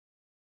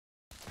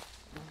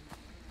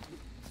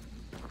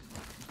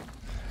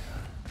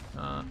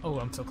Oh,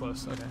 I'm so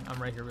close. Okay,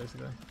 I'm right here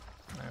basically.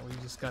 Alright, we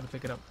just gotta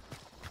pick it up.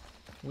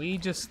 We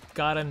just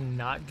gotta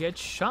not get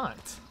shot.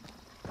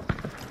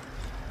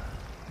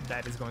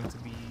 That is going to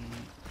be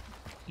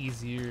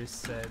easier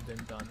said than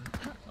done.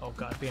 Oh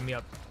god, beam me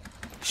up.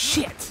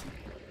 Shit!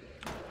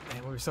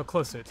 Man, we were so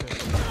close to it too.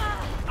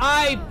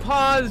 I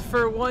paused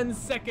for 1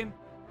 second.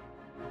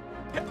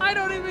 I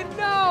don't even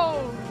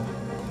know!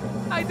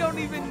 I don't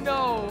even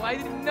know. I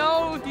didn't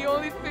know he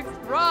only fixed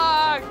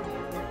rock.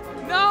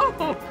 No!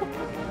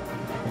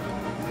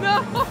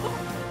 No!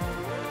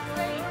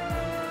 Wait.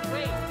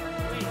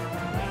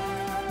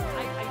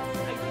 I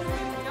just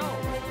didn't know.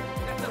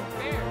 That's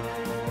unfair.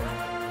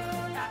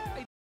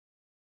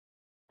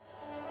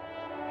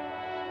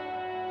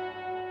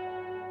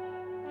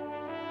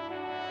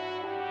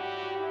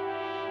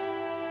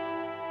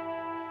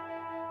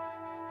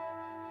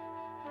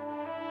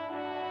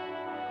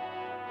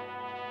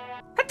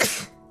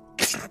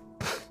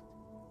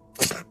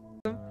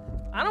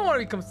 I don't want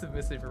to become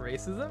submissive for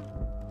racism.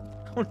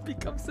 I want to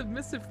become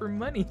submissive for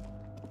money.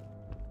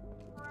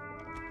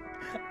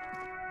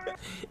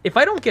 If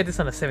I don't get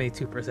this on a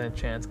 72%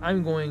 chance,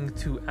 I'm going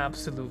to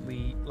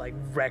absolutely like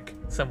wreck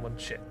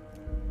someone's shit.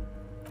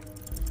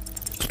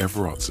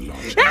 Everard's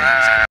large.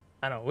 I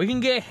don't know. We can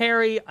get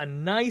Harry a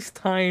nice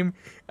time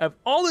of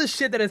all this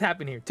shit that has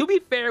happened here. To be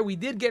fair, we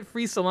did get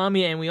free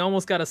salami and we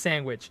almost got a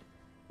sandwich.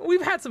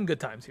 We've had some good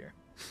times here.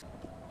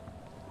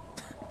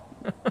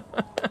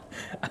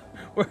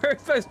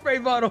 Where's my spray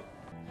bottle?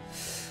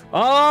 Oh,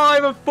 I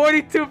have a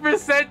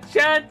 42%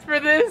 chance for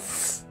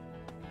this.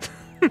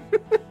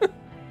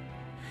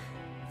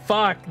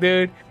 Fuck,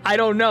 dude. I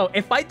don't know.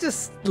 If I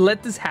just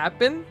let this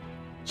happen,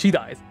 she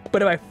dies.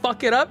 But if I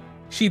fuck it up,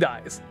 she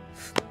dies.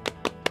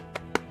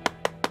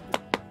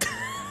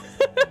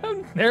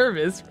 I'm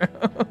nervous, bro.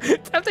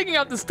 I'm taking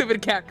out the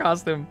stupid cat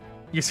costume.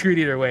 You're screwed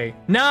either way.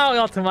 No,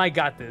 Ultima, I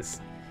got this.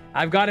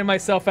 I've gotten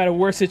myself out of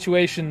worse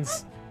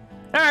situations.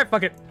 All right,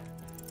 fuck it.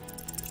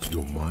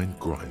 Your mind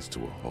grinds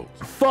to a halt.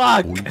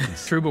 Fuck!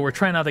 True, but we're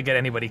trying not to get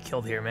anybody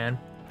killed here, man.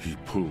 He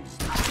pulls.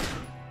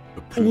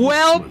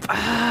 Well,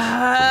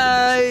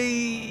 I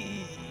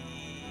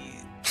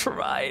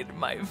tried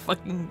my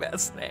fucking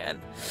best,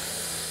 man.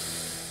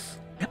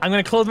 I'm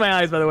gonna close my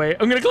eyes, by the way.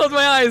 I'm gonna close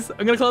my eyes.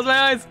 I'm gonna close my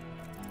eyes.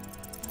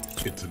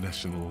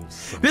 International.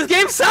 This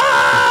game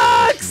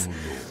sucks!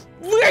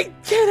 We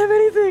can't have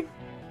anything.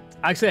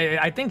 Actually,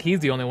 I think he's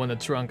the only one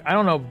that's drunk. I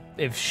don't know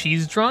if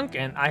she's drunk,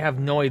 and I have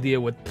no idea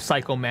what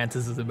Psycho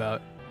Mantis is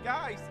about.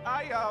 Guys,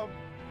 I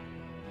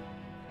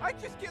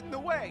just get in the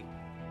way.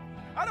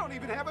 I don't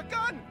even have a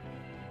gun.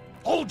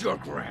 Hold your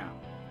ground.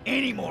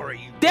 Any more of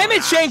you. Damn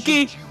it,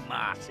 Shanky!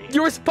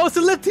 You were supposed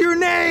to live to your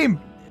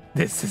name!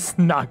 This is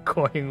not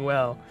going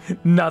well.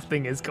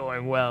 Nothing is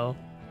going well.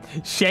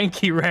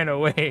 Shanky ran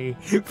away.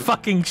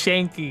 Fucking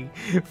Shanky.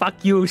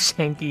 Fuck you,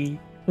 Shanky.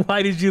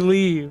 Why did you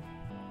leave?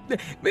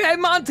 Hey,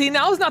 Monty,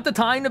 now's not the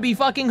time to be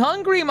fucking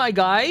hungry, my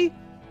guy.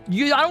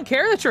 I don't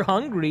care that you're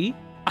hungry.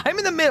 I'm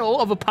in the middle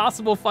of a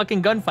possible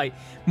fucking gunfight.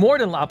 More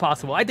than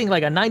possible. I think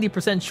like a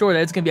 90% sure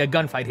that it's gonna be a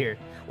gunfight here.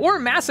 Or a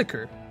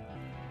massacre.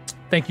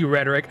 Thank you,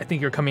 Rhetoric. I think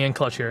you're coming in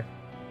clutch here.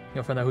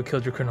 You'll find out who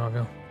killed your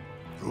Cornaville.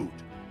 Rude.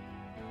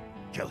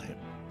 Kill him.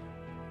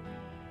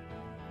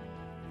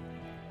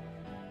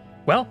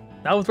 Well,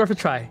 that was worth a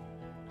try.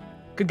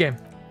 Good game.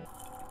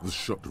 The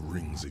shot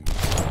rings in you.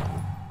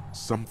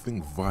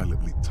 Something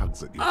violently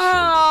tugs at your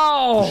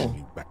shoulder, pushing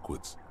you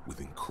backwards with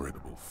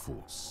incredible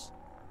force.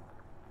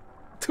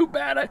 Too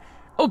bad.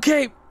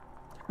 Okay.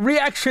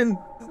 Reaction.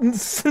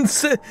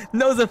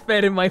 Nose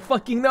effect in my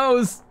fucking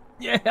nose.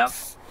 Yeah.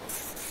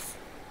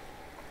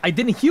 I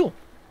didn't heal.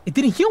 It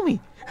didn't heal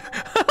me.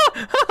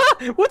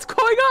 What's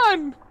going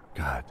on?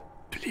 God,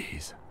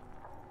 please.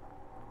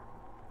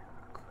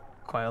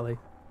 Quietly.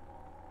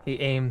 He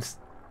aims.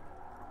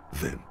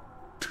 Then,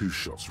 2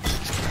 shots reach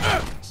your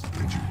hands,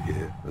 and you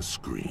hear a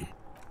scream.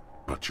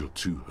 But you're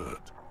too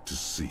hurt to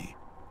see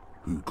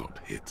who got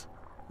hit.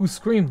 Who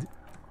screamed?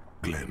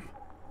 Glenn,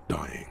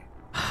 dying.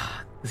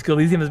 This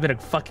Elysium has been a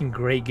fucking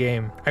great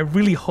game. I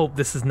really hope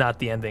this is not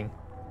the ending.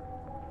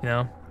 You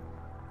know?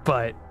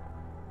 But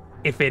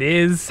if it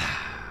is...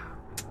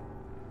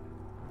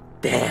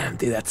 Damn,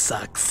 dude, that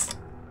sucks.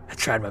 I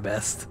tried my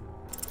best.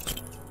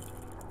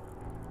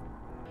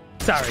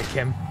 Sorry,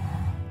 Kim.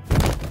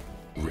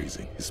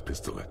 Raising his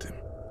pistol at him.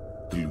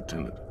 The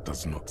lieutenant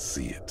does not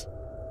see it.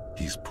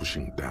 He's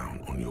pushing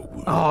down on your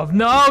wound. Oh,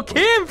 no,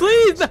 Kim,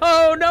 please,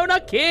 no,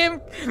 not Kim.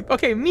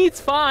 Okay,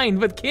 meat's fine,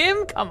 but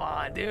Kim, come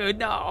on, dude,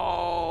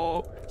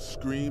 no.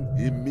 Scream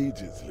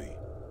immediately.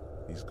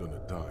 He's gonna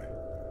die.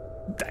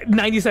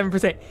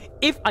 97%.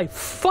 If I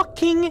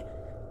fucking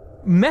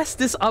mess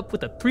this up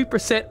with a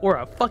 3% or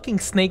a fucking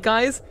snake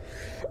eyes,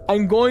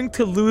 I'm going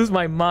to lose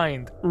my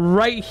mind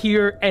right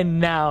here and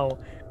now.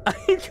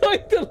 I'm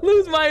going to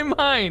lose my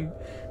mind.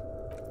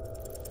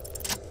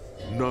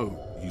 No,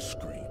 you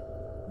scream.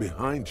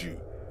 Behind you,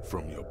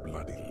 from your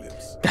bloody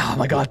lips. Oh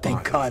my god,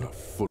 thank God.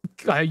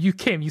 You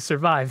came, you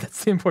survived.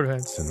 That's the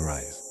important.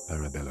 Sunrise,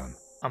 Arabellon.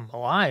 I'm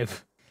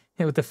alive.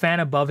 And with the fan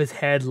above his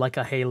head like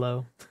a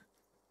halo.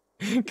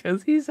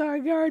 Cause he's our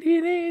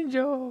guardian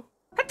angel.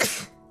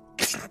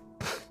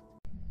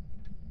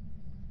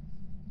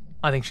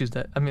 I think she's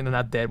dead. I mean,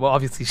 not dead. Well,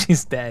 obviously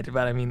she's dead,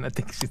 but I mean, I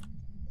think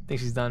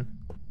she's done.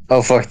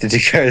 Oh fuck, did you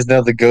guys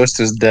know the ghost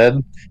was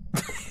dead?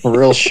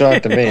 Real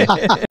shock to me.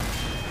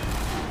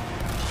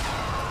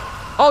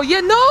 Oh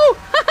yeah, no!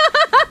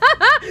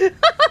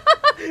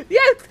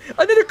 Yes!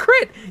 Another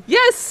crit!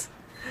 Yes!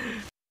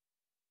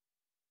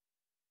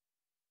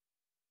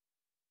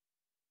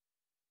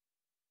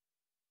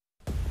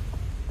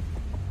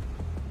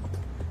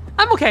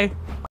 I'm okay.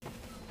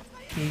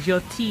 Here's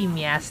your tea,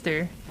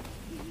 master.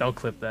 Don't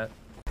clip that.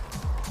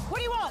 What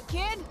do you want,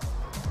 kid?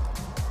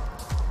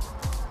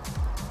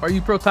 Are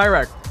you pro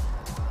Tyrak?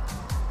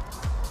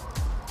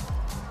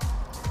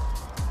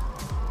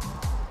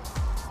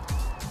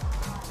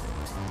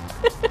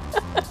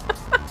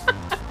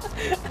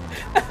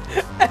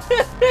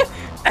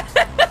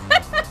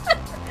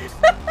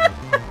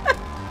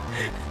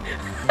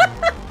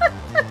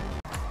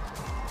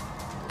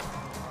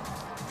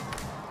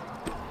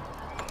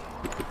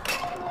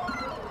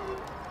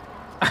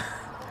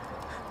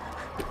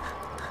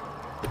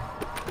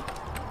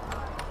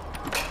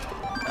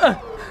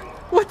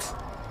 What?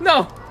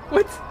 No!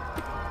 What?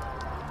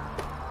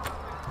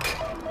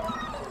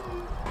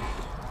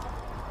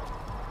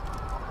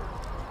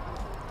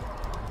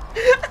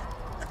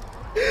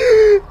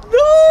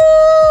 No!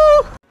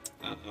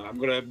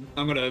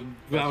 I'm gonna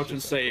vouch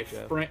and say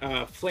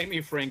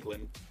Flamey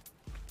Franklin.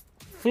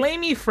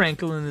 Flamey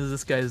Franklin is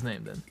this guy's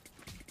name then.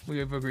 We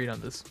have agreed on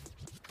this.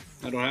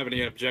 I don't have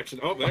any objection.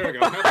 Oh, there we go.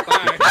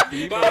 Bye.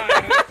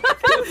 Bye.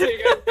 See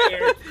you guys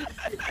later.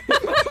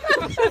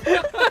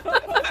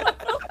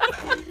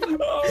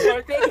 Oh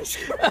my goodness.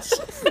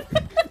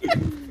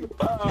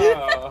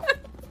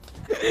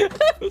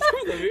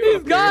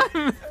 He's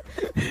gone!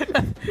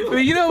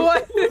 But you know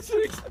what?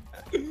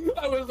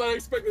 I was not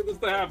expecting this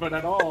to happen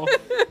at all.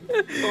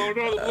 Oh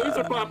no, the police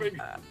are popping.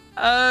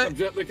 I'm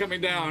gently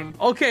coming down.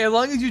 Okay, as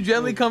long as you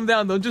gently come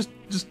down, don't just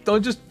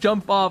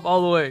jump off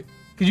all the way.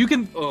 Cause you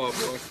can. Oh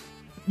boy.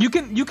 You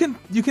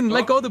can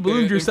let go of the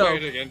balloons yourself.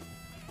 Again.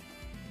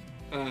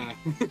 I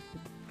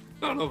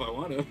don't know if I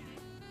want to.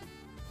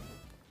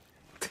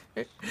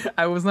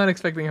 I was not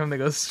expecting him to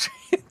go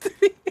straight to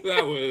me.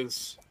 That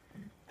was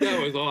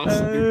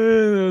awesome.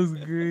 That was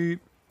great.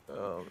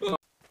 Oh.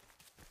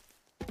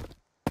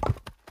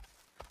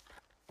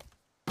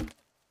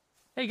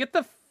 Hey, get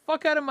the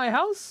fuck out of my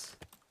house!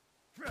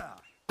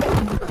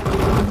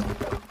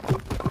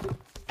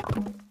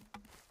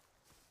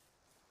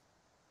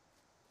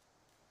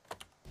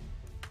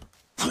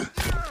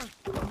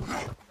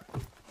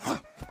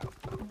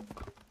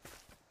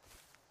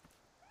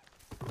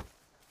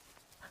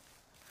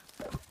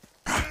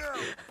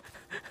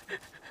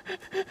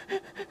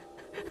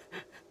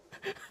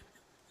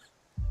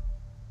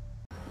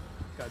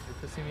 God, you're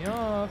pissing me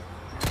off.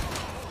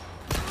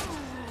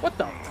 What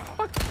the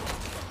fuck?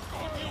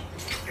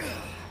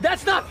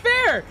 That's not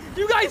fair!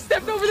 You guys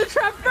stepped over the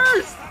trap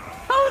first!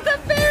 How is that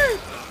fair?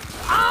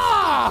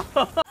 Ah!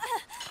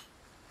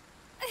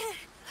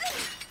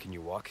 Can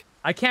you walk?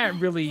 I can't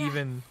really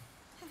even...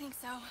 I think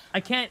so. I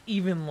can't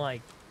even,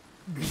 like,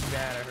 be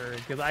mad at her,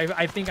 because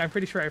I'm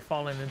pretty sure I've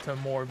fallen into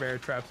more bear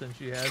traps than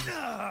she has.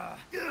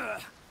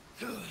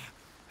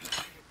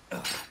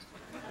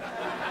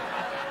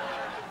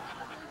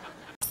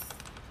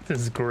 This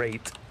is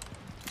great.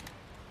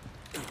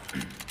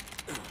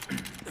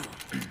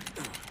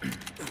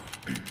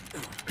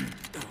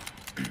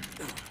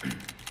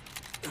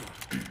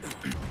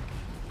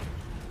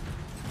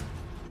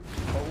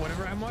 Oh,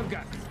 whatever ammo I've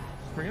got.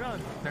 Bring it on,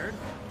 nerd.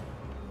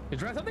 You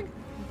try something?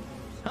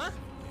 Huh?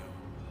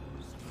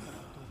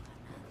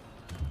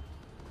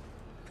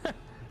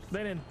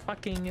 They didn't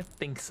fucking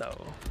think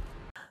so.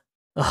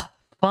 Ugh,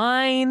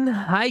 fine.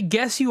 I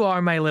guess you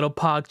are my little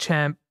pog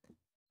champ.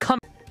 Come.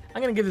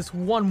 I'm gonna give this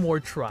one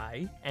more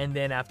try, and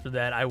then after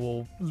that, I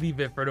will leave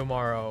it for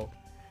tomorrow.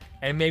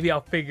 And maybe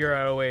I'll figure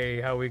out a way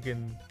how we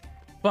can...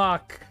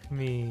 Fuck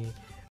me.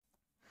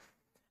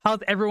 How's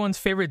everyone's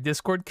favorite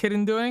Discord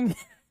kitten doing?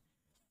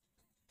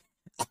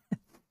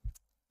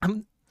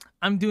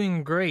 I'm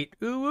doing great.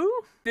 Ooh,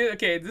 ooh. Dude,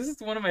 okay, this is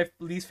one of my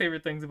least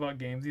favorite things about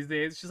games these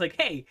days. It's just like,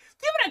 hey, do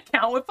you have an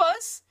account with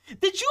us?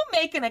 Did you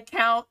make an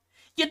account?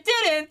 You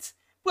didn't?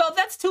 Well,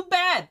 that's too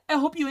bad. I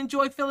hope you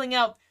enjoy filling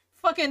out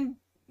fucking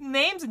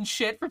names and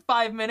shit for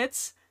 5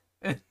 minutes.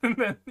 And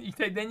then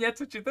that's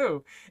what you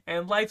do.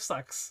 And life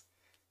sucks.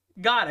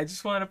 God, I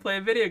just want to play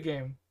a video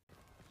game.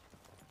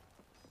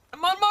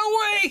 I'm on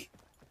my way!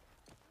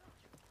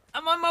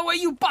 I'm on my way,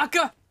 you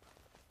baka!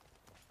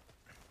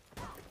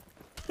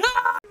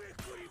 Ah!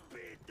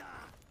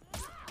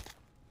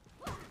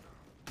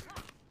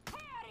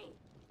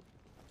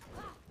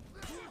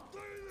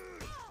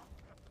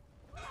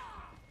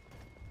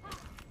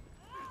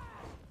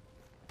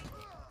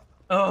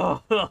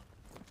 Oh,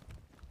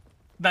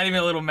 not even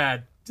a little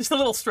mad. Just a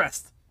little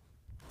stressed.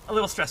 A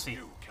little stressy.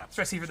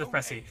 Stressy for the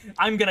pressy.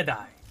 I'm gonna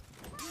die.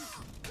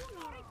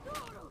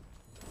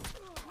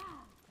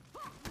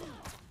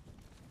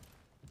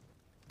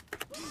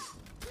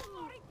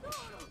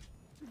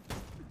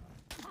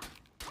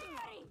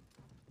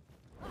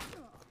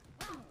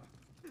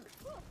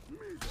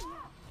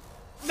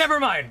 Never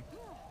mind.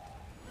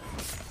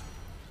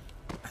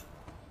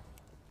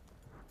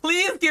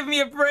 Please give me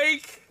a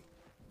break.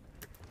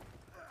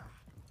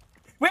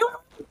 Wait,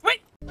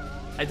 wait.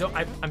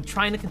 I'm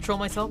trying to control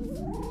myself.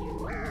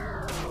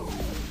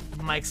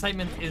 My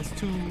excitement is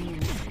too...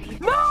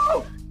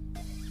 No!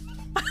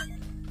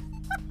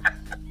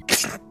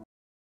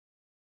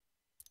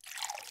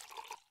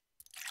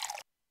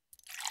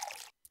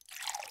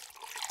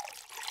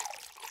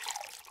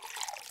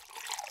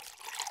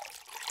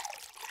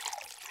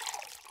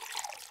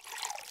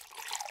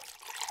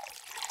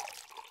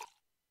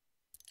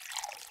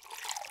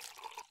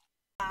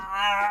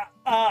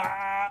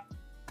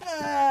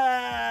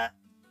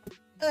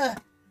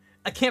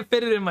 I can't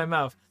fit it in my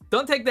mouth.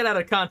 Don't take that out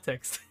of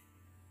context.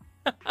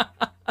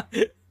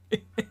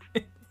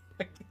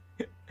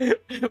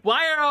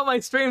 Why are all my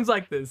streams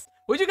like this?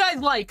 Would you guys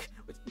like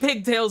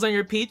pigtails on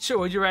your peach, or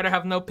would you rather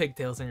have no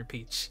pigtails on your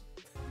peach?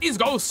 These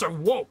ghosts are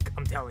woke,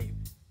 I'm telling you.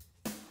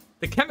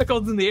 The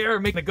chemicals in the air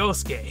make the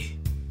ghosts gay.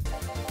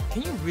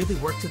 Can you really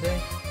work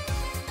today?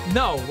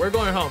 No, we're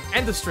going home.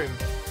 End the stream.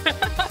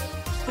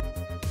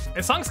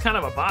 This song's kind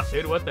of a bop,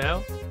 dude. What the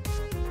hell?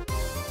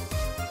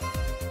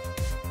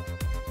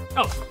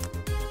 Oh.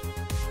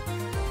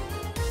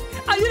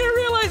 I didn't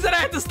realize that I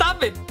had to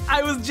stop it.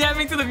 I was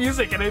jamming to the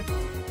music and it...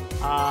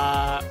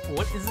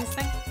 what is this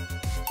thing?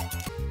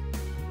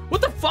 What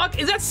the fuck?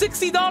 Is that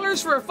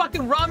 $60 for a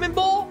fucking ramen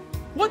bowl?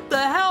 What the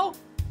hell?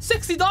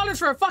 $60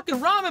 for a fucking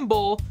ramen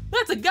bowl?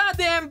 That's a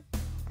goddamn...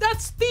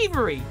 That's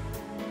thievery.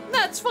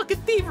 That's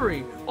fucking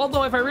thievery.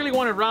 Although if I really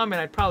wanted ramen,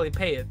 I'd probably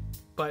pay it.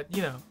 But,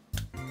 you know.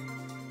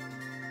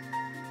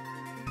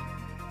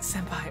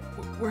 Senpai,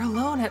 we're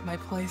alone at my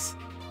place.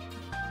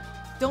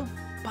 Don't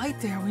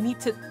bite there. We need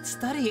to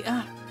study.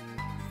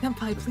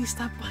 Senpai, please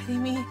stop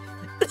biting me.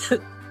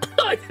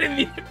 I didn't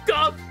mean to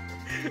cough.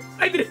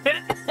 I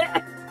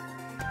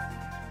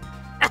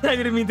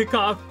didn't mean to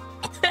cough.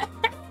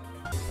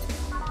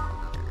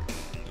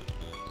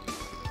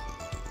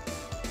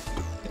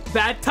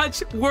 Bad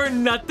touch? We're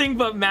nothing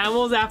but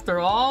mammals after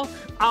all?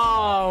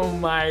 Oh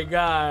my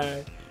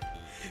god.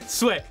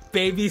 Sweat,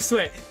 baby,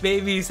 sweat.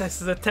 Baby,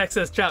 this is a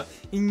Texas trout.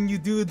 And you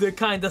do the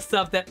kind of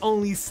stuff that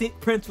only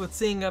Prince would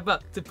sing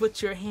about. To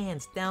put your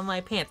hands down my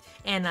pants.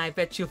 And I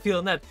bet you'll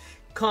feel nuts.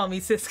 Call me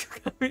Cisco,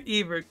 call me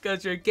Eber,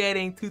 cause you're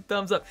getting 2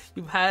 thumbs up.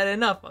 You've had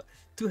enough.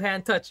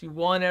 2-hand touch. You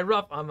want it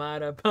rough. I'm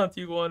out of bounds.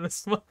 You want to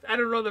smoke. I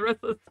don't know the rest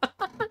of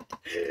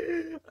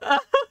the song.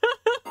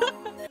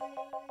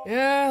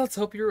 Yeah, let's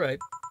hope you're right.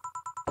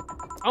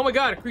 Oh my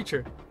god, a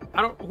creature.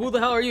 I don't... Who the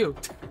hell are you?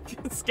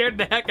 Scared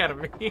the heck out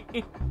of me.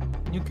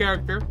 New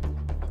character.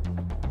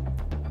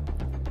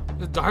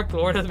 The Dark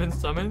Lord has been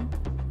summoned.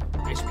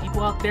 There's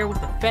people out there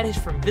with a fetish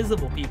for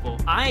invisible people.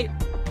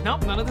 No,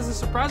 none of this is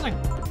surprising.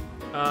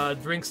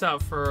 Drinks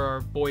out for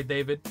our boy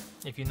David.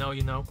 If you know,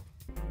 you know.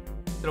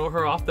 Throw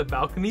her off the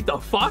balcony. The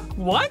fuck?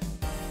 What?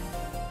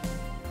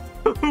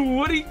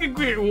 What are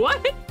you...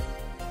 What?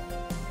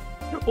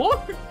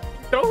 What?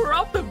 Throw her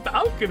off the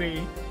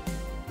balcony.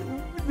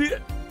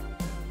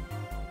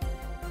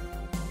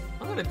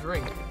 I'm gonna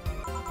drink.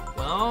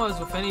 Well, as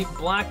with any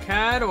black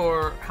cat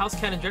or house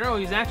cat in general,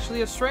 he's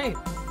actually a stray.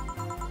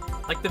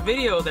 Like the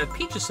video that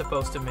Peach is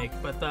supposed to make,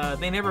 but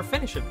they never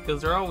finish it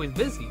because they're always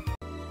busy.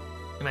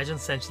 Imagine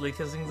sensually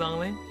kissing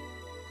Zhongli.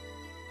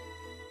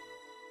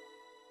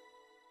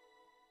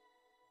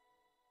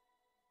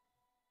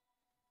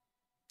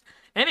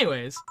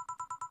 Anyways.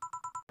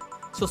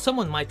 So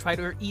someone might try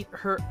to eat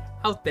her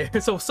out there.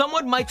 So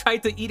someone might try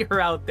to eat her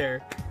out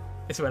there.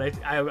 That's what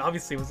I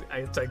obviously was.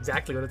 It's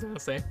exactly what I was gonna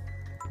say.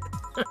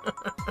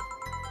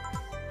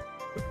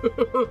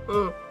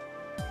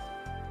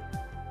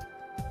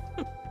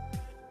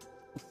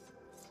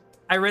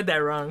 I read that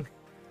wrong.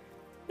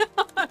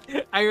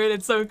 I read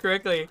it so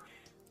correctly.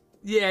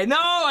 Yeah, no,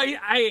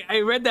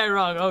 I read that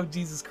wrong. Oh,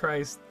 Jesus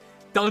Christ.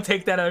 Don't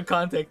take that out of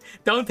context.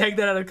 Don't take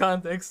that out of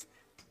context.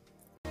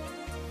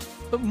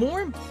 But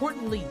more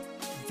importantly,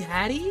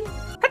 Daddy?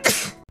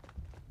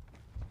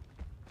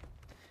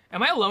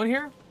 Am I alone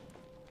here?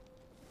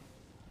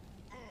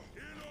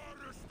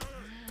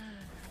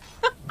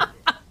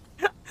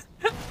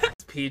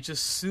 Peach is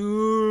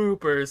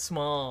super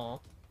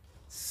small.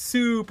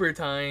 Super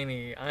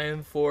tiny.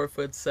 I'm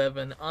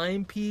 4'7".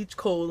 I'm Peach :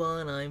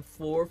 I'm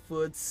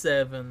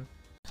 4'7".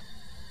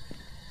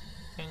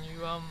 Can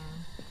you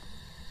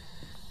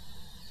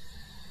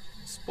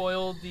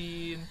spoil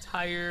the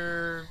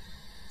entire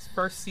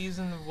first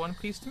season of One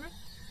Piece to me?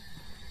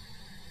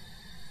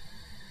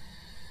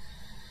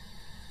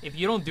 If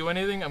you don't do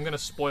anything, I'm gonna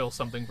spoil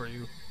something for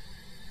you.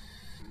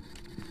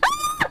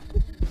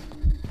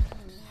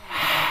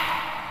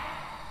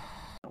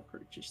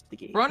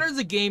 Runner is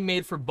a game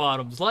made for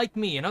bottoms like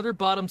me and other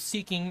bottoms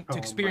seeking to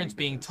experience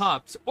being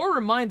tops, or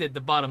reminded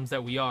the bottoms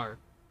that we are.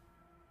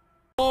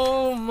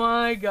 Oh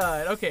my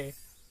god. Okay.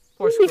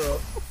 Poor squirrel.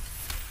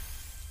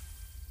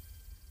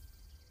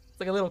 It's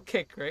like a little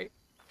kick, right?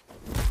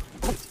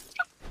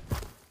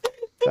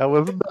 That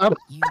was not.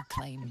 You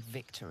claim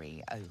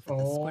victory over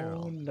the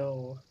squirrel.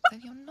 No. Though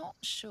you're not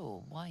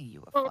sure why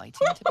you were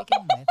fighting to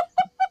begin with.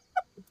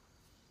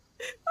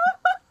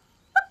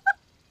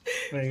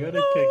 I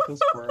gotta kick the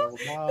squirrel.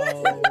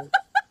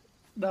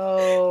 No.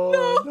 No.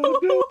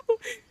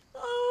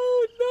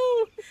 Oh no!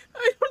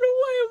 I don't know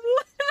why I'm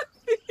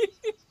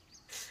laughing.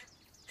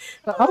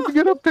 I'm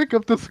gonna pick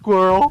up the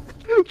squirrel.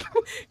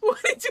 Why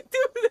did you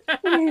do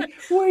that?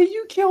 Wait,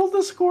 you killed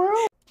the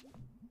squirrel?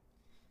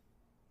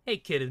 Hey,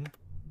 kitten.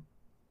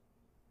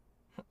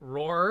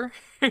 Roar.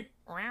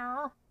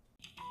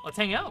 Let's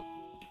hang out.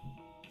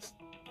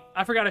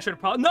 I forgot I should have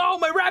probably. No,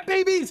 my rat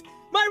babies!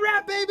 My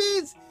rat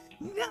babies!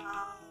 No!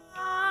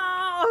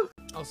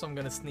 Also, I'm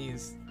gonna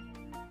sneeze.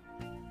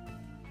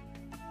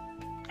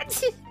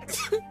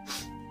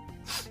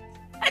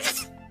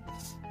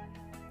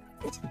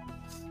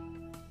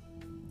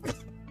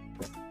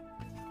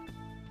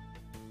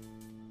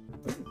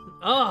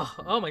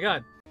 Oh my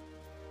god.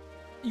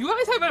 You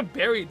guys haven't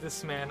buried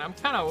this man. I'm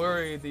kind of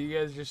worried that you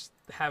guys just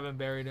haven't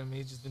buried him.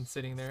 He's just been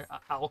sitting there.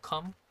 I'll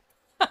come.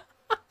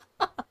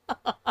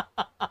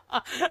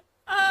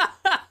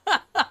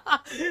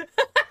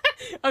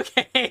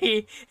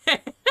 Okay.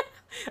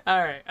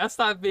 Alright, I'll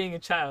stop being a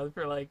child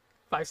for like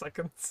 5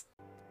 seconds.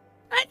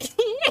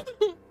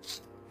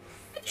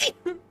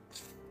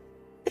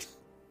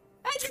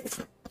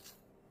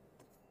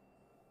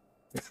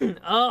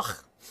 Ugh.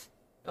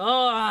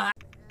 Ugh.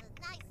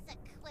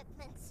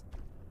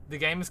 The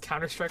game is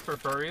Counter-Strike for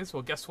furries?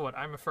 Well, guess what?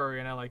 I'm a furry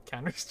and I like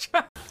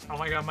Counter-Strike. Oh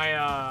my god, my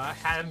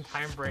hand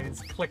time brain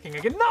is clicking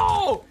again.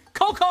 No!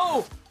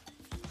 Coco!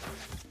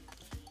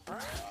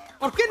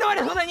 ¿Por qué no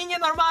eres una niña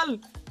normal?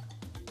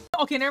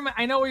 Okay, never mind.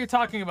 I know what you're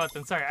talking about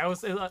then. Sorry, I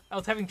was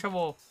having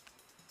trouble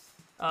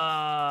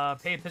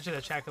paying attention to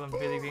the chat because I'm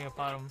busy being a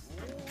bottom.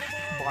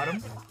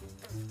 Bottom?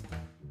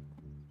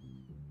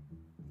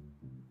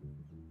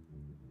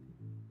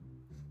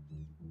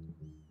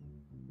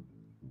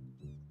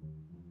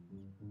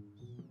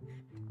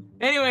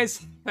 Anyways,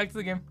 back to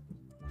the game.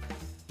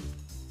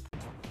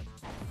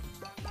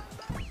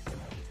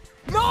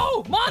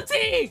 No!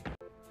 Monty!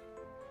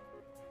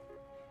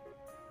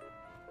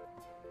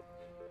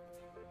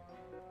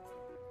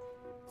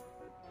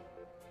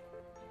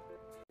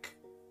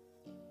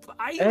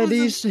 And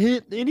he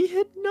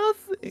hit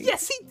nothing.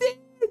 Yes, he did!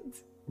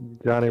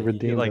 Johnny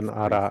redeemed like an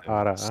ara.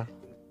 Ara.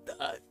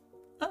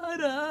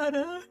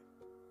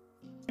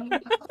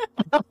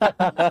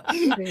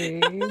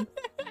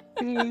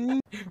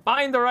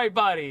 Find the right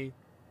body.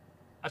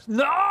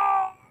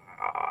 No!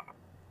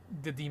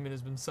 The demon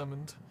has been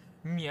summoned.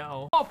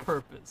 Meow. All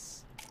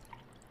purpose.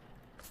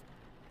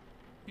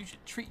 You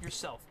should treat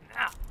yourself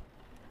now.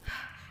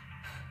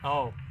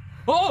 Oh.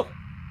 Oh!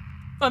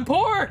 I'm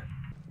poor!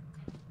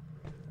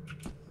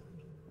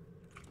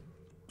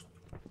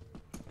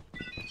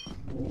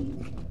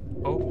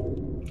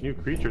 Oh. New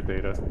creature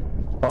data.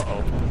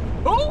 Uh-oh.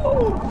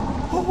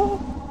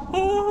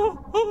 Oh!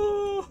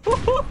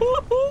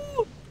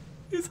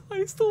 Is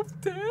I still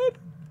dead?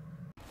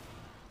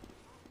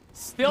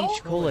 Still?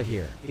 Each cola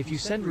here. If you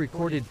send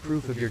recorded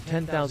proof of your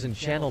 10,000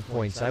 channel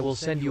points, I will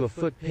send you a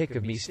foot pic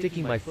of me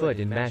sticking my foot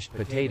in mashed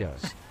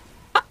potatoes.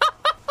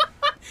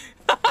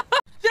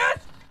 Yes!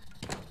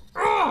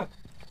 Ugh!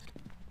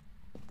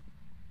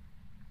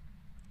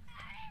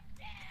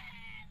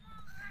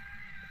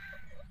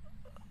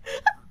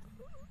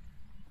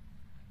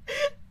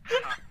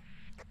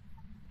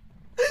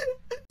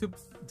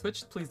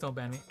 Twitch, please don't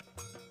ban me.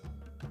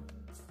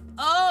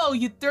 Oh,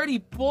 you dirty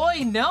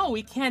boy! No,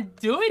 we can't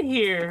do it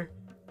here.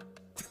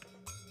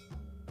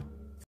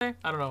 I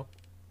don't know.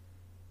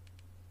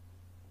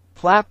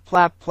 Plap,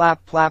 plap,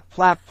 plap, plap,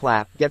 plap,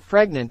 plap. Get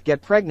pregnant,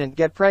 get pregnant,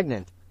 get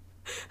pregnant.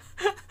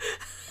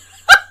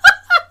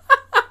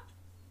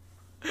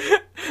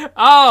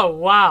 Oh,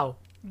 wow.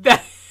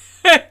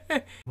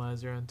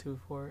 Miser on 2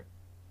 for it.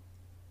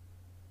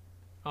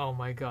 Oh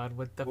my god,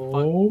 what the fuck?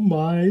 Oh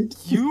my.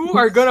 You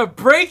are gonna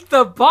break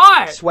the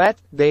bot! Sweat,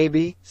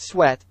 baby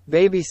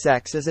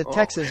sex is a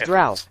Texas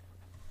drought.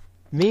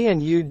 Me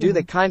and you do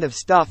the kind of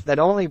stuff that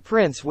only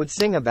Prince would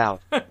sing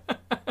about.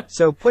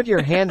 So put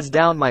your hands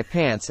down my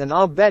pants and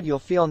I'll bet you'll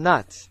feel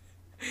nuts.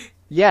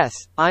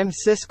 Yes, I'm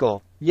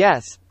Siskel.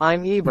 Yes,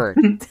 I'm Ebert.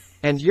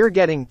 And you're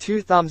getting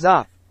 2 thumbs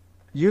up.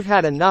 You've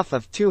had enough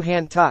of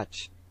 2-hand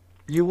touch.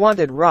 You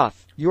wanted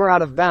rough, you're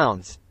out of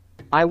bounds.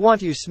 I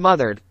want you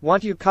smothered,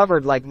 want you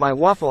covered like my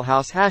Waffle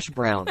House hash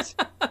browns.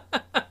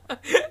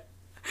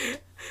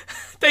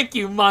 Thank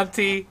you,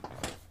 Monty.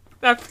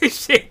 I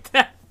appreciate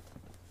that.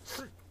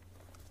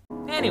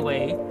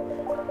 Anyway.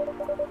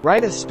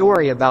 Write a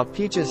story about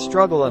Peach's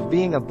struggle of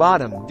being a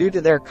bottom due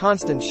to their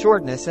constant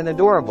shortness and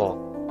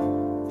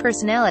adorable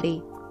personality.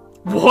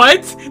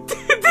 What?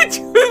 Did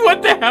you,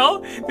 what the hell?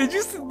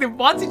 Did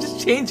Monty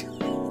just change?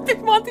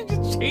 Did Monty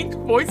just change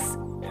voices?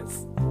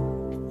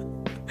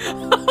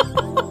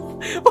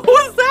 What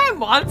was that,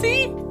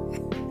 Monty?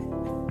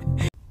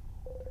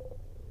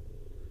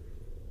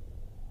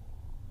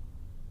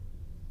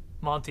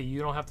 Monty,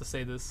 you don't have to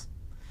say this.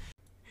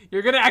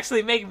 You're gonna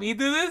actually make me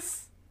do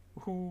this?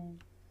 Ooh.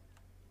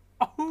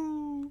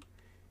 Oh.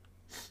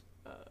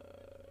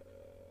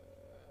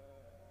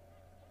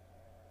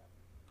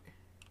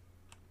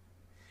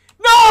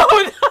 No,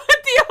 not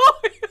the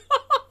audio.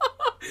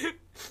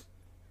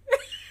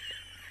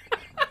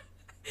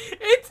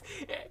 It's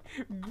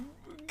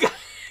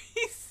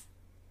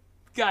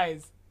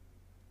guys.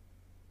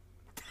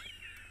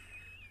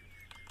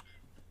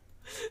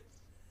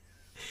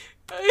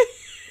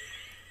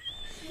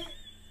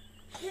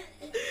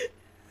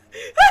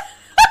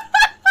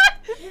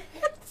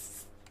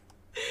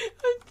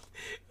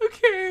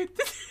 Okay,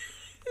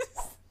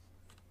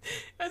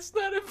 that's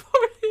not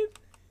important,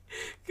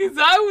 because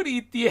I would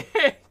eat the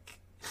egg.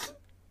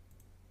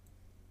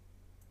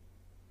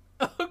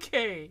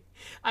 Okay,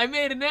 I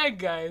made an egg,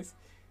 guys.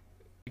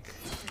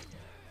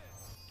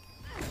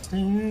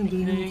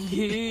 Standing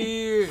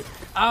here,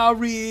 I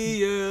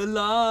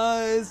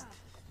realized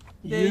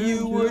that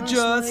you were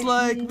just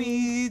like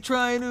me,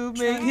 trying to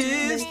make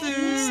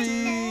history.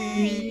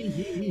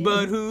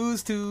 But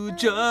who's to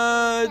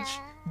judge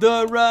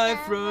the right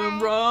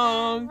from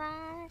wrong?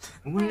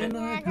 When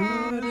I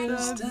put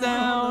us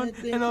down,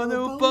 and I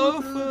know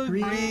both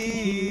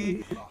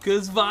agree,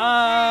 'cause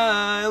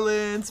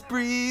violence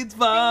breeds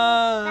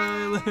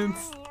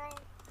violence.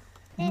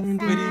 But in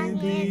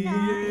the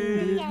end,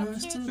 it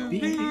has to be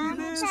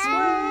this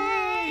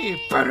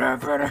way.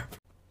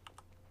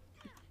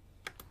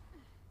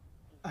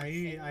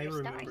 I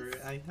remember.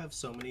 I have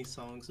so many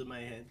songs in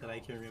my head that I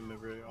can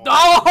remember.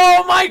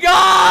 Oh my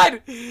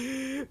God!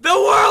 The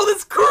world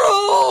is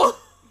cruel!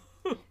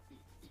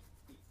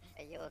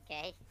 Are you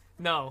okay?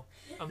 No,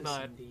 I'm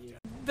not.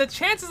 The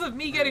chances of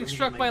me getting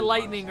struck by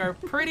lightning are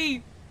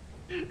pretty...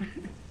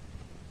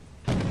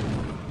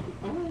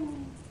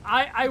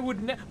 I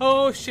would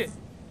oh shit.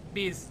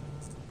 Bees.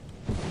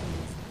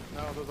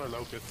 No, those are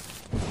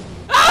locusts.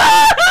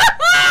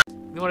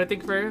 You know what I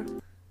think, Freya?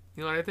 You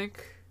know what I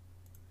think?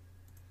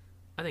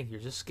 I think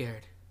you're just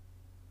scared.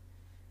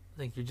 I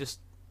think you're just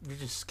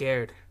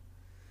scared.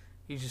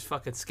 You're just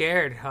fucking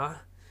scared, huh?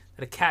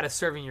 That a cat is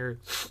serving your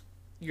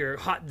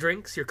hot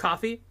drinks, your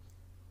coffee?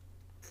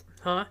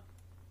 Huh?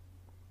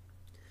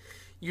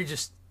 You're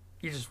just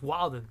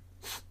wildin'.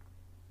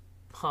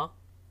 Huh?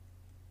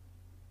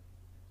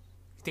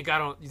 You think I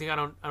don't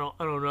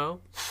know?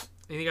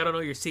 You think I don't know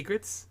your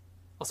secrets?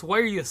 Also, why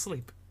are you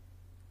asleep?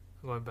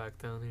 I'm going back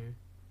down here.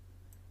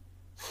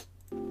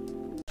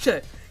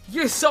 Shit,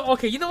 you're so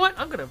okay. You know what?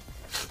 I'm gonna.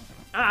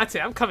 I'd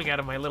say I'm coming out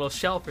of my little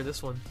shell for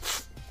this one.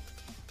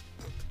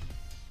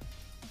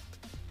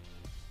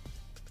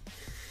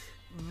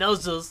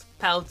 Nuzzles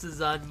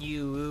pounces on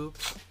you.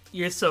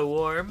 You're so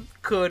warm.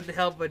 Couldn't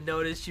help but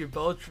notice your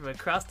bulge from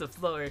across the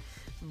floor.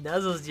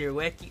 Nuzzles your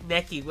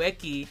necky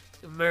wecky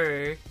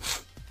murr.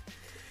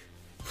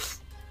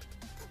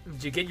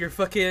 Did you get your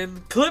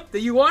fucking clip that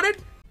you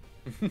wanted?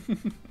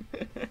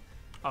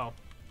 Oh,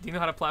 do you know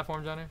how to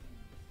platform, Johnny?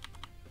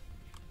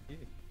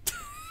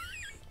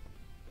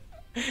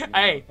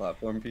 Hey.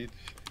 Platform, Peach?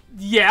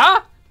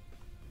 Yeah?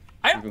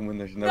 Even when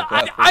there's no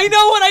platform? I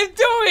know what I'm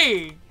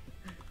doing!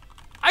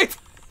 I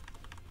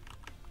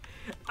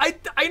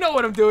know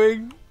what I'm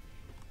doing.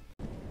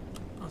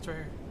 Oh, it's right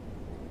here.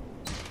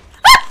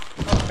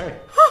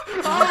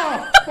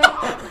 Oh!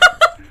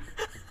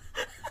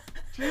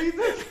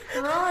 Jesus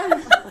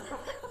Christ!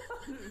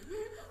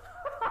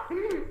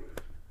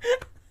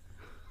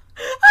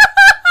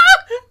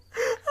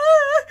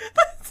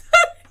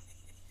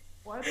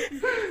 Why did you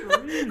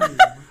scream?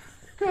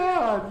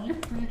 God, you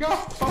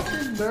got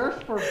fucking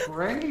nerfed for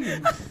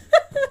brains.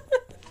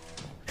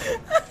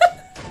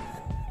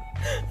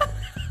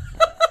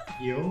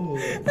 Yo.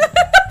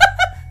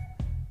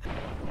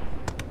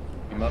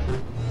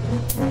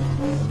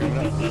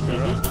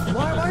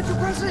 Why'd you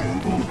press it?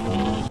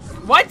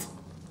 What?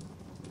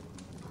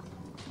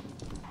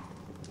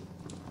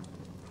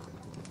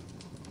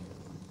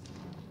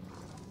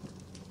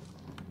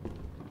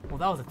 Well,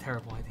 that was a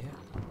terrible idea.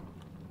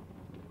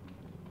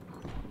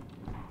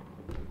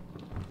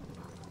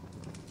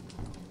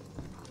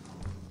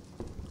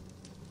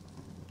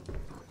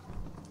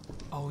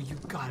 Oh, you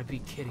gotta be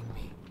kidding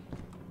me.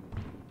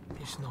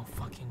 There's no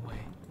fucking way.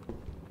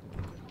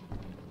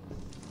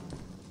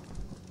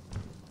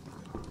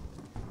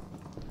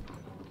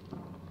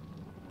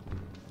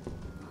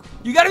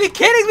 You gotta be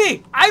kidding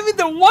me! I'm in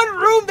the one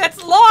room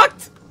that's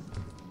locked!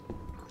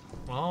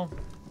 Well,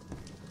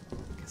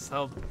 guess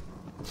I'll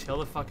chill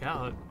the fuck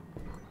out.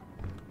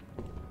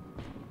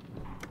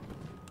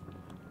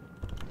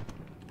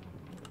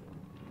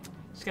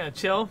 Just gonna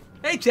chill.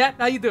 Hey chat,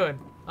 how you doing?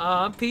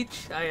 I'm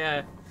Peach.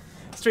 I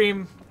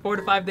stream 4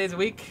 to 5 days a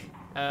week.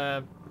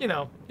 You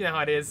know how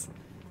it is.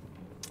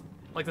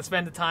 Like to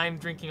spend the time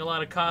drinking a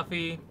lot of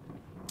coffee,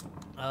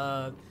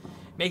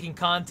 making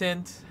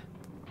content.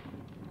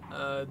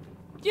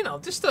 You know,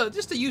 just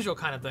the usual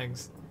kind of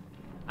things.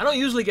 I don't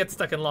usually get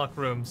stuck in locked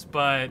rooms,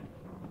 but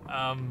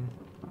yeah,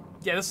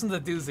 this one's a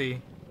doozy.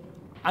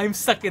 I'm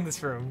stuck in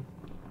this room.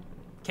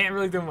 Can't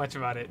really do much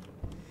about it.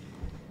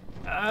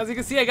 As you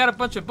can see, I got a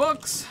bunch of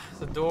books.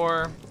 There's a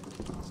door,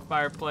 there's a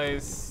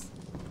fireplace.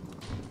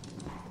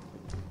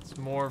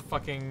 more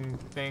fucking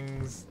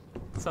things.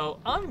 So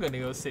I'm gonna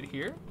go sit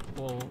here.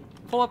 We'll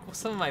pull up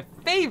some of my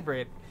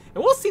favorite,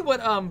 and we'll see what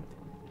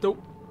the.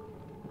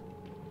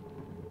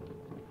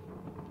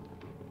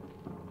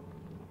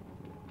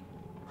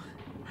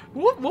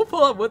 We'll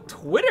pull up what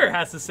Twitter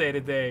has to say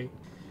today.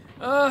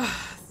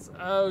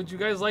 Would you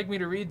guys like me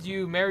to read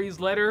you Mary's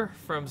letter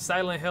from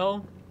Silent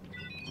Hill?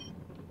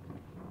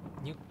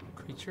 New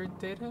creature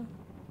data?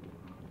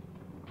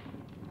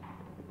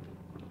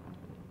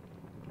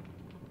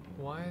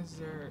 Why is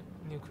there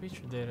new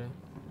creature data?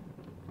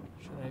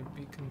 Should I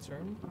be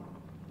concerned?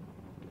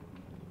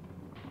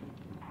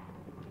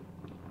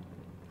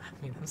 I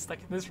mean, I'm stuck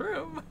in this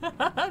room.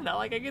 Not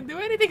like I can do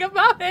anything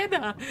about it.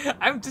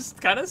 I'm just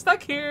kind of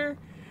stuck here.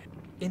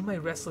 In my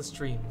restless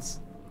dreams,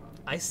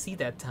 I see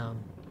that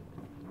town.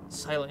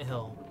 Silent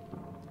Hill.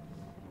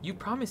 You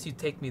promised you'd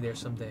take me there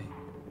someday,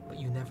 but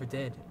you never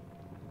did.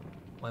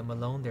 Well, I'm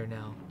alone there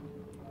now,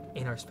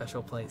 in our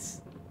special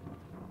place,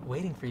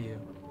 waiting for you.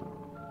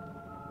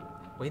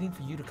 Waiting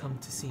for you to come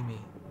to see me,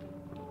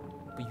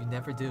 but you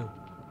never do.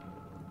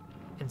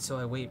 And so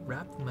I wait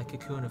wrapped in my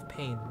cocoon of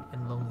pain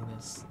and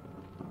loneliness.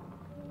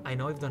 I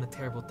know I've done a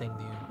terrible thing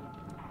to you,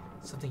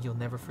 something you'll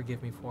never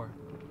forgive me for.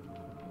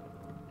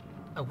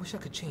 I wish I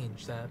could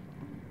change that.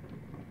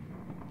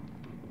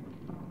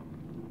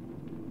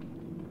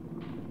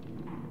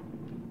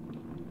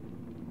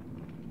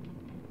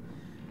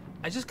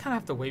 I just kind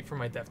of have to wait for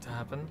my death to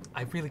happen.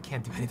 I really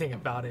can't do anything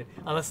about it,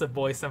 unless the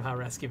boys somehow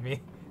rescue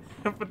me.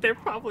 But they're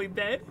probably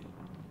dead.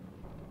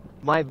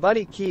 My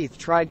buddy Keith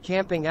tried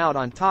camping out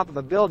on top of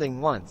a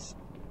building once.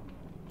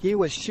 He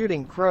was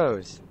shooting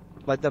crows,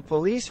 but the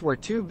police were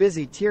too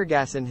busy tear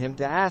gassing him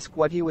to ask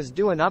what he was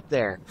doing up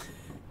there.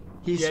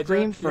 He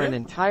screamed for an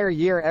entire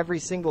year every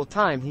single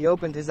time he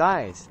opened his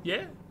eyes.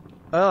 Yeah.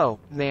 Oh,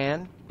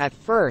 man. At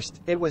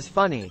first, it was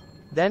funny.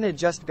 Then it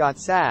just got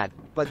sad,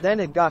 but then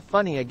it got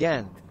funny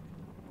again.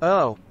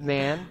 Oh,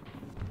 man.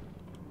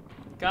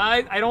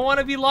 Guys, I don't want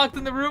to be locked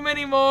in the room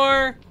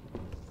anymore.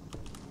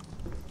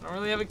 I don't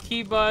really have a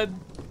key, bud.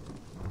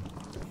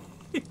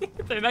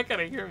 They're not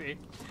gonna hear me.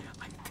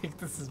 I think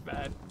this is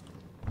bad.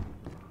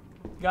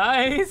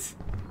 Guys!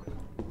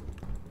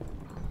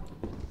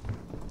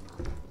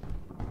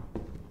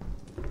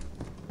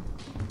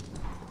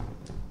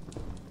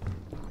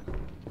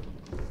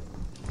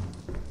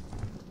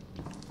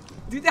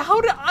 Dude,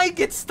 how did I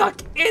get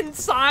stuck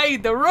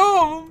inside the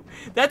room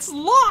that's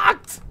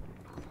locked?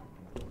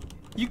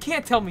 You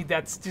can't tell me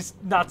that's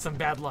just not some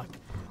bad luck.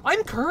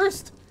 I'm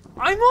cursed.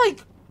 I'm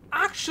like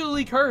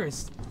actually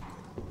cursed.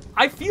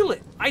 I feel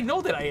it. I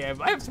know that I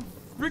am. I have some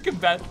freaking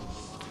bad.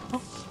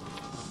 Oh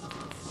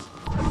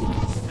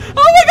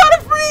my god,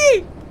 I'm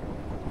free!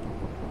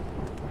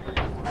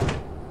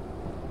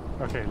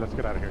 Okay, let's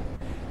get out of here.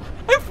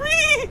 I'm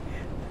free!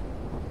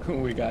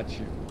 We got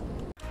you.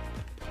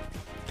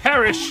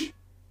 Perish!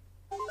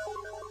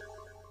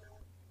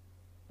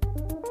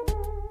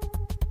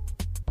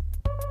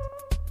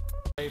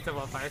 It's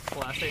about fire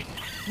classic.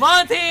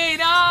 Monty,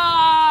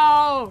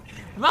 no!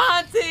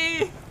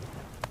 Monty!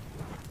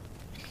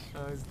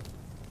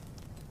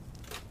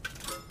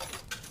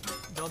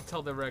 Don't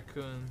tell the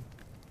raccoon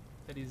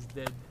that he's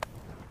dead.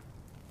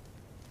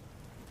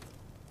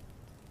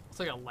 It's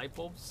like a light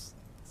bulb. This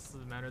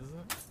doesn't matter, does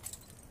it?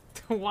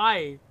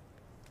 Why?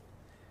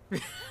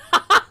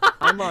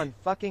 I'm on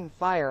fucking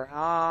fire.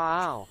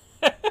 Ow.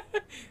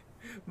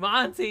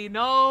 Monty,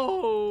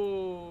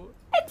 no!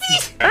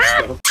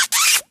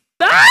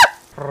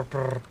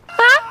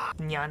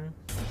 Nyan.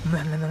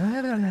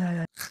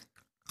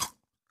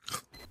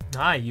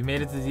 Hi, you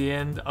made it to the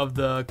end of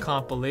the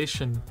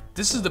compilation.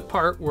 This is the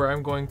part where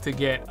I'm going to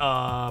get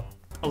a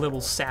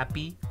little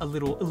sappy, a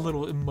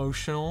little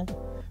emotional.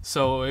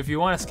 So if you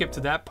want to skip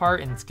to that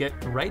part and get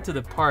right to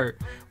the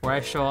part where I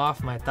show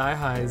off my thigh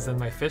highs and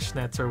my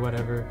fishnets or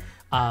whatever,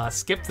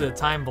 skip to the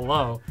time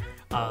below.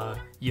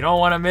 You don't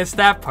want to miss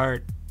that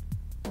part.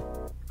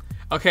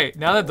 Okay,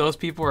 now that those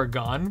people are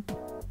gone,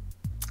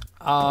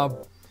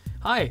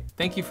 hi,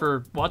 thank you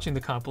for watching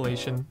the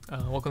compilation.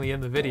 Welcome to the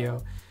end of the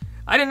video.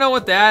 I didn't know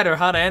what to add or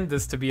how to end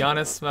this, to be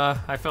honest.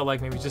 I felt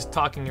like maybe just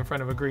talking in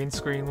front of a green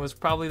screen was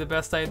probably the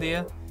best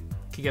idea.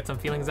 Could get some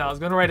feelings out. I was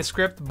going to write a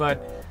script,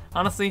 but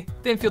honestly,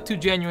 didn't feel too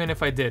genuine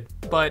if I did.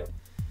 But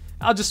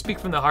I'll just speak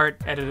from the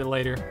heart, edit it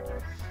later.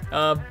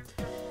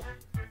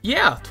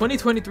 Yeah,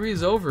 2023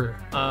 is over.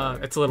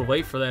 It's a little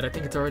late for that. I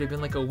think it's already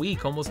been like a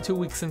week, almost 2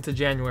 weeks into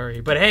January.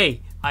 But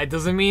hey, it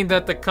doesn't mean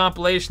that the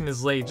compilation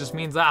is late. It just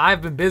means that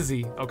I've been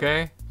busy,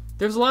 okay?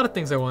 There's a lot of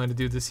things I wanted to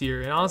do this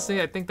year. And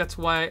honestly, I think that's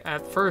why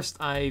at first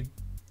I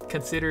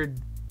considered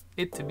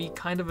it to be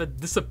kind of a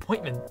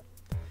disappointment.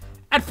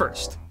 At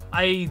first,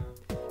 I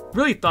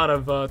really thought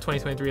of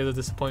 2023 as a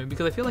disappointment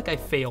because I feel like I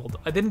failed.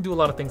 I didn't do a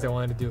lot of things I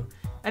wanted to do.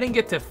 I didn't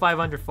get to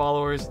 500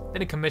 followers,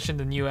 didn't commission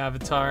the new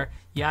avatar,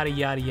 yada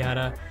yada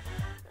yada.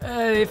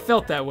 It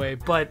felt that way,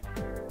 but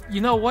you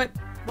know what?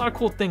 A lot of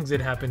cool things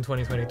did happen in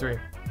 2023.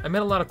 I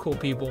met a lot of cool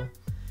people.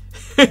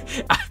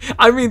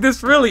 I mean,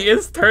 this really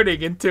is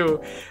turning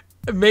into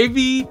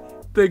maybe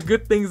the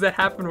good things that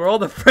happened were all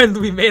the friends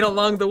we made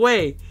along the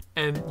way.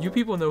 And you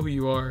people know who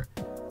you are.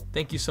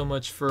 Thank you so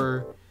much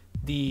for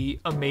the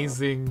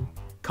amazing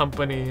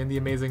company and the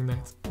amazing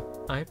nights.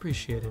 I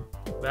appreciate it.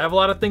 I have a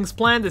lot of things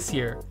planned this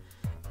year.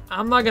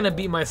 I'm not gonna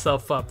beat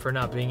myself up for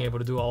not being able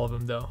to do all of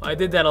them though. I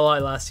did that a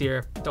lot last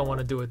year. Don't want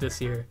to do it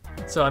this year.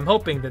 So I'm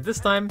hoping that this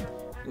time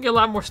we can get a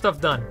lot more stuff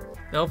done.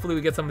 And hopefully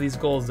we get some of these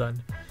goals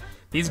done.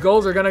 These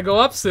goals are gonna go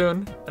up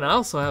soon, and I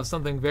also have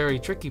something very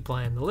tricky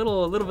planned. A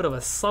little bit of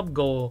a sub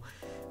goal,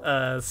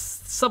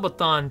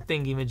 subathon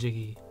thingy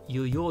majiggy.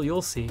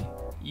 You'll see.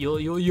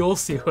 You'll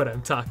see what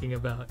I'm talking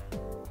about.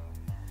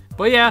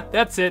 But yeah,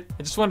 that's it.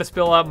 I just wanted to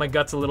spill out my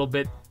guts a little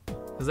bit.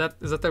 Is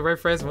that the right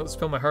phrase?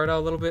 Spill my heart out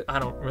a little bit? I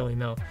don't really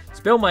know.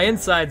 Spill my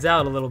insides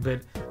out a little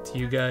bit to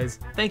you guys.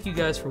 Thank you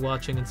guys for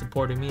watching and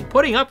supporting me and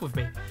putting up with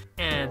me.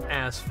 And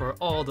as for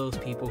all those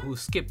people who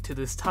skipped to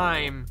this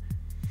time,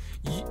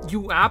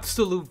 you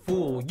absolute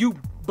fool, you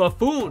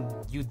buffoon,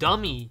 you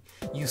dummy,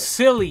 you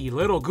silly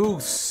little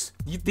goose.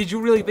 Did you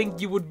really think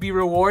you would be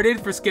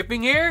rewarded for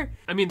skipping here?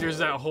 I mean, there's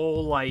that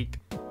whole, like,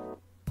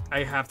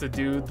 I have to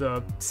do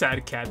the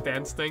sad cat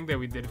dance thing that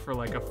we did for,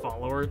 like, a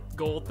follower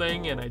goal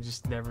thing, and I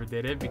just never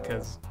did it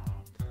because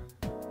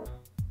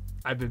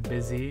I've been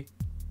busy.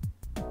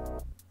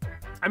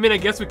 I mean, I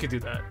guess we could do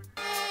that.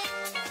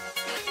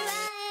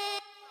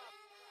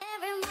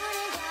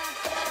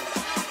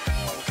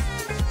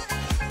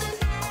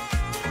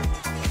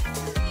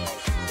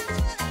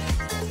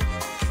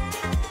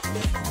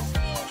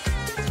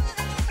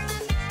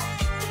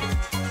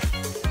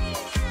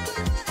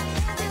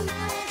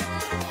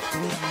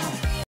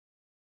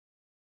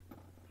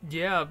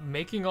 Yeah,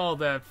 making all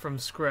that from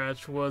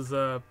scratch was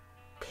a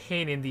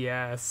pain in the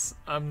ass.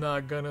 I'm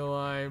not gonna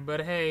lie, but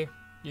hey,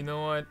 you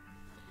know what?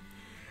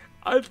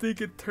 I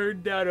think it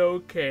turned out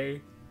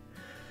okay.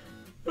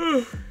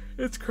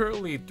 It's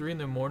currently 3 in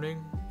the morning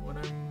when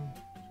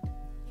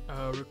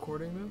I'm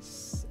recording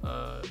this,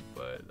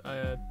 but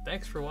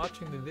thanks for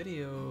watching the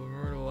video.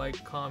 Remember to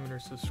like, comment, or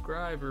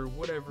subscribe, or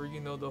whatever,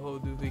 you know the whole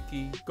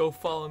doohickey. Go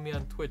follow me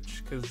on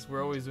Twitch, because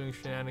we're always doing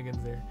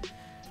shenanigans there.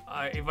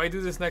 If I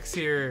do this next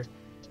year,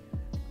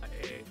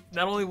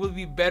 not only will it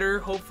be better,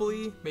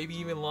 hopefully, maybe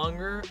even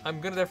longer,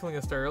 I'm definitely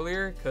gonna start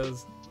earlier,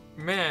 because,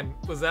 man,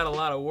 was that a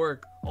lot of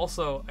work.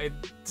 Also,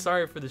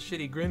 sorry for the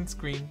shitty green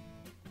screen.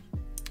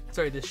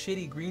 Sorry, the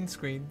shitty green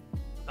screen.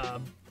 I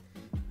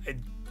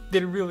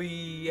didn't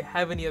really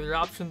have any other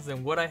options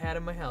than what I had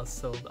in my house,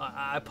 so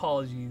I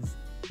apologies.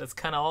 That's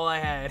kind of all I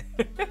had.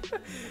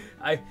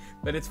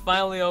 But it's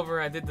finally over.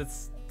 I did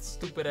this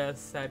stupid ass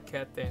sad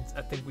cat dance.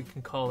 I think we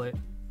can call it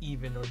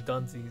even or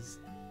dunsies.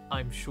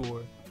 I'm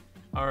sure.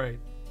 All right.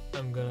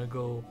 I'm gonna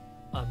go,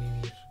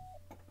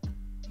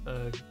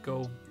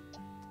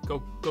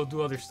 go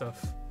do other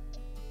stuff.